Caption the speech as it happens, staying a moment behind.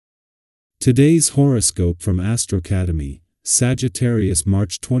Today's horoscope from AstroCademy, Sagittarius,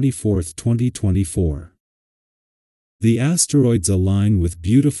 March 24, 2024. The asteroids align with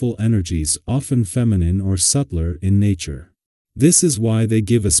beautiful energies, often feminine or subtler in nature. This is why they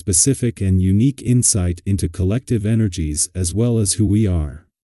give a specific and unique insight into collective energies as well as who we are.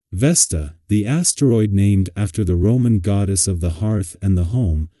 Vesta, the asteroid named after the Roman goddess of the hearth and the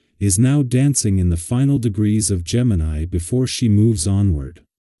home, is now dancing in the final degrees of Gemini before she moves onward.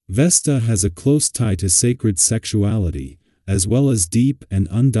 Vesta has a close tie to sacred sexuality, as well as deep and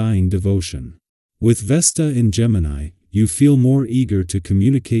undying devotion. With Vesta in Gemini, you feel more eager to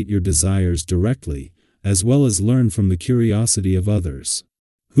communicate your desires directly, as well as learn from the curiosity of others.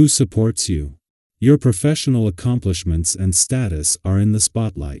 Who supports you? Your professional accomplishments and status are in the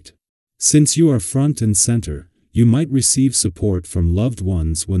spotlight. Since you are front and center, you might receive support from loved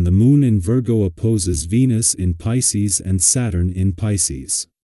ones when the Moon in Virgo opposes Venus in Pisces and Saturn in Pisces.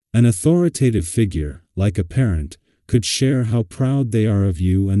 An authoritative figure, like a parent, could share how proud they are of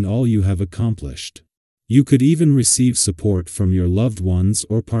you and all you have accomplished. You could even receive support from your loved ones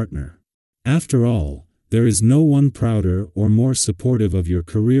or partner. After all, there is no one prouder or more supportive of your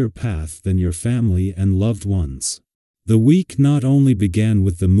career path than your family and loved ones. The week not only began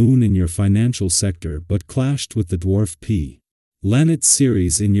with the Moon in your financial sector but clashed with the dwarf Planet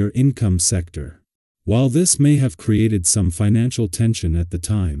Ceres in your income sector. While this may have created some financial tension at the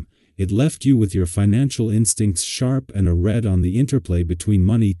time, it left you with your financial instincts sharp and a read on the interplay between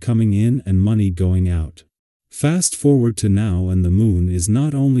money coming in and money going out. Fast forward to now, and the Moon is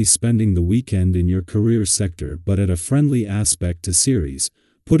not only spending the weekend in your career sector but at a friendly aspect to Ceres,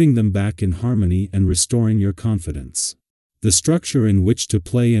 putting them back in harmony and restoring your confidence. The structure in which to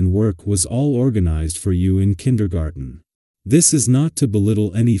play and work was all organized for you in kindergarten. This is not to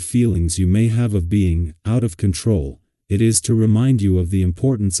belittle any feelings you may have of being out of control, it is to remind you of the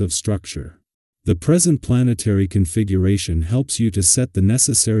importance of structure. The present planetary configuration helps you to set the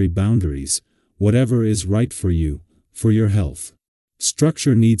necessary boundaries, whatever is right for you, for your health.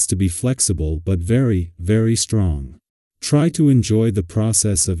 Structure needs to be flexible but very, very strong. Try to enjoy the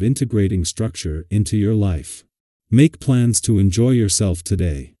process of integrating structure into your life. Make plans to enjoy yourself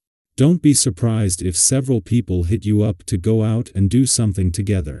today. Don't be surprised if several people hit you up to go out and do something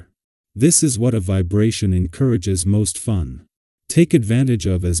together. This is what a vibration encourages: most fun. Take advantage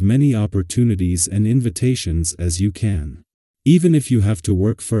of as many opportunities and invitations as you can. Even if you have to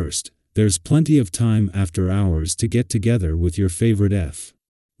work first, there's plenty of time after hours to get together with your favorite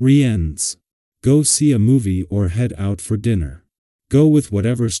friends. Go see a movie or head out for dinner. Go with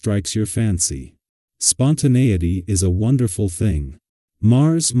whatever strikes your fancy. Spontaneity is a wonderful thing.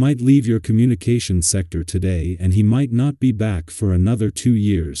 Mars might leave your communication sector today and he might not be back for another 2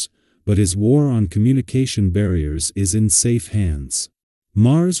 years, but his war on communication barriers is in safe hands.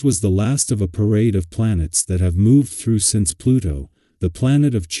 Mars was the last of a parade of planets that have moved through since Pluto, the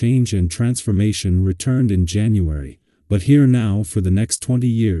planet of change and transformation, returned in January, but here now for the next 20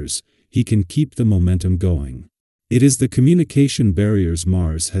 years, he can keep the momentum going. It is the communication barriers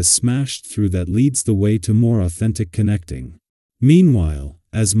Mars has smashed through that leads the way to more authentic connecting. Meanwhile,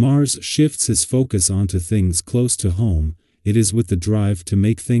 as Mars shifts his focus onto things close to home, it is with the drive to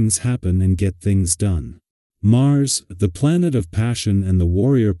make things happen and get things done. Mars, the planet of passion and the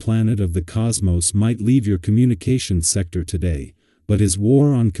warrior planet of the cosmos, might leave your communication sector today, but his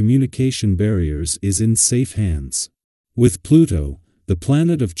war on communication barriers is in safe hands. With Pluto, the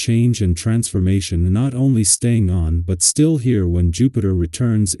planet of change and transformation, not only staying on but still here when Jupiter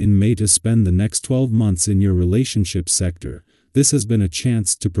returns in May to spend the next 12 months in your relationship sector, this has been a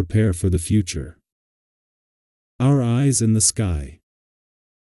chance to prepare for the future. Our eyes in the sky.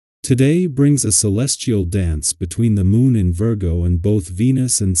 Today brings a celestial dance between the Moon in Virgo and both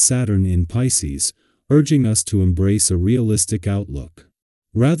Venus and Saturn in Pisces, urging us to embrace a realistic outlook.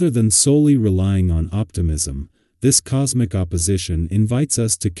 Rather than solely relying on optimism, this cosmic opposition invites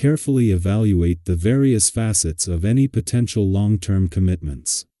us to carefully evaluate the various facets of any potential long-term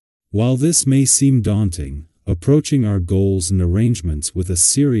commitments. While this may seem daunting, approaching our goals and arrangements with a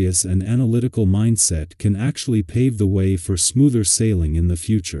serious and analytical mindset can actually pave the way for smoother sailing in the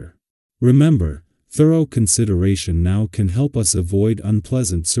future. Remember, thorough consideration now can help us avoid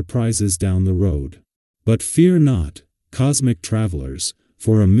unpleasant surprises down the road. But fear not, cosmic travelers,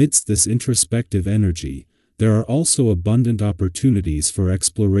 for amidst this introspective energy, there are also abundant opportunities for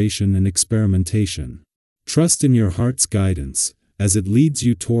exploration and experimentation. Trust in your heart's guidance, as it leads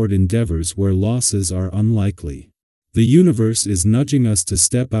you toward endeavors where losses are unlikely. The universe is nudging us to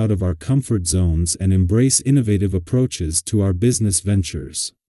step out of our comfort zones and embrace innovative approaches to our business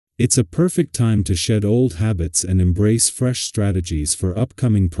ventures. It's a perfect time to shed old habits and embrace fresh strategies for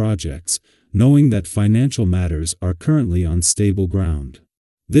upcoming projects, knowing that financial matters are currently on stable ground.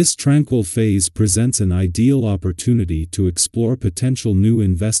 This tranquil phase presents an ideal opportunity to explore potential new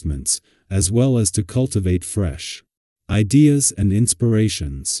investments, as well as to cultivate fresh ideas and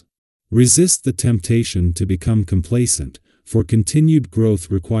inspirations. Resist the temptation to become complacent, for continued growth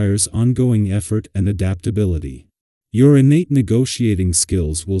requires ongoing effort and adaptability. Your innate negotiating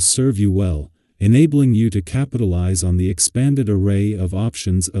skills will serve you well, enabling you to capitalize on the expanded array of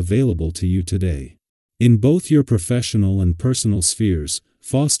options available to you today. In both your professional and personal spheres,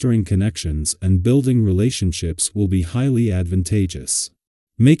 fostering connections and building relationships will be highly advantageous.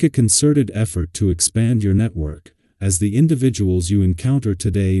 Make a concerted effort to expand your network, as the individuals you encounter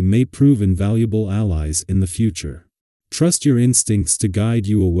today may prove invaluable allies in the future. Trust your instincts to guide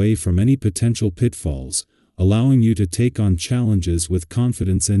you away from any potential pitfalls, allowing you to take on challenges with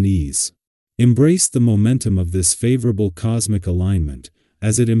confidence and ease. Embrace the momentum of this favorable cosmic alignment,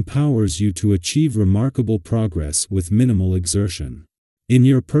 as it empowers you to achieve remarkable progress with minimal exertion. In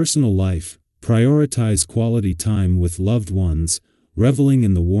your personal life, prioritize quality time with loved ones, reveling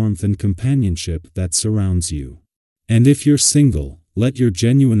in the warmth and companionship that surrounds you. And if you're single, let your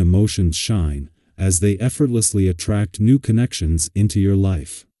genuine emotions shine, as they effortlessly attract new connections into your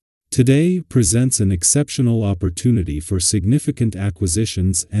life. Today presents an exceptional opportunity for significant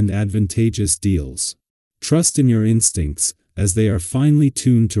acquisitions and advantageous deals. Trust in your instincts, as they are finely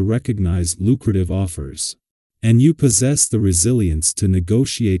tuned to recognize lucrative offers. And you possess the resilience to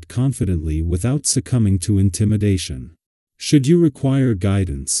negotiate confidently without succumbing to intimidation. Should you require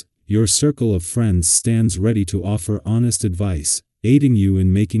guidance, your circle of friends stands ready to offer honest advice, aiding you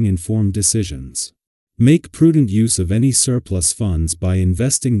in making informed decisions. Make prudent use of any surplus funds by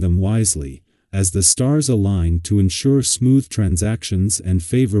investing them wisely, as the stars align to ensure smooth transactions and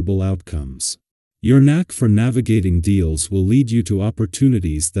favorable outcomes. Your knack for navigating deals will lead you to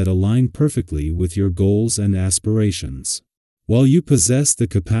opportunities that align perfectly with your goals and aspirations. While you possess the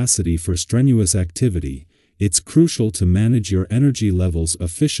capacity for strenuous activity, it's crucial to manage your energy levels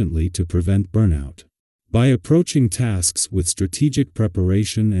efficiently to prevent burnout. By approaching tasks with strategic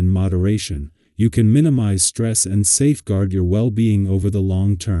preparation and moderation, you can minimize stress and safeguard your well-being over the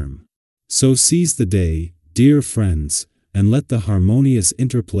long term. So seize the day, dear friends, and let the harmonious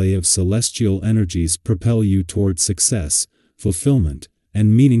interplay of celestial energies propel you toward success, fulfillment,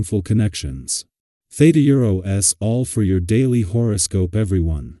 and meaningful connections. Theta Euros all for your daily horoscope,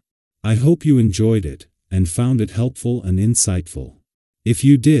 everyone. I hope you enjoyed it, and found it helpful and insightful. If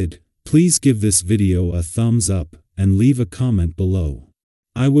you did, please give this video a thumbs up, and leave a comment below.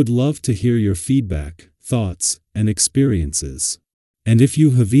 I would love to hear your feedback, thoughts, and experiences. And if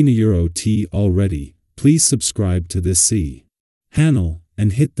you have Euro T already, please subscribe to this channel,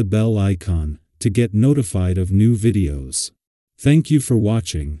 and hit the bell icon, to get notified of new videos. Thank you for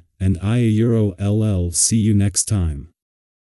watching, and I Euro LL see you next time.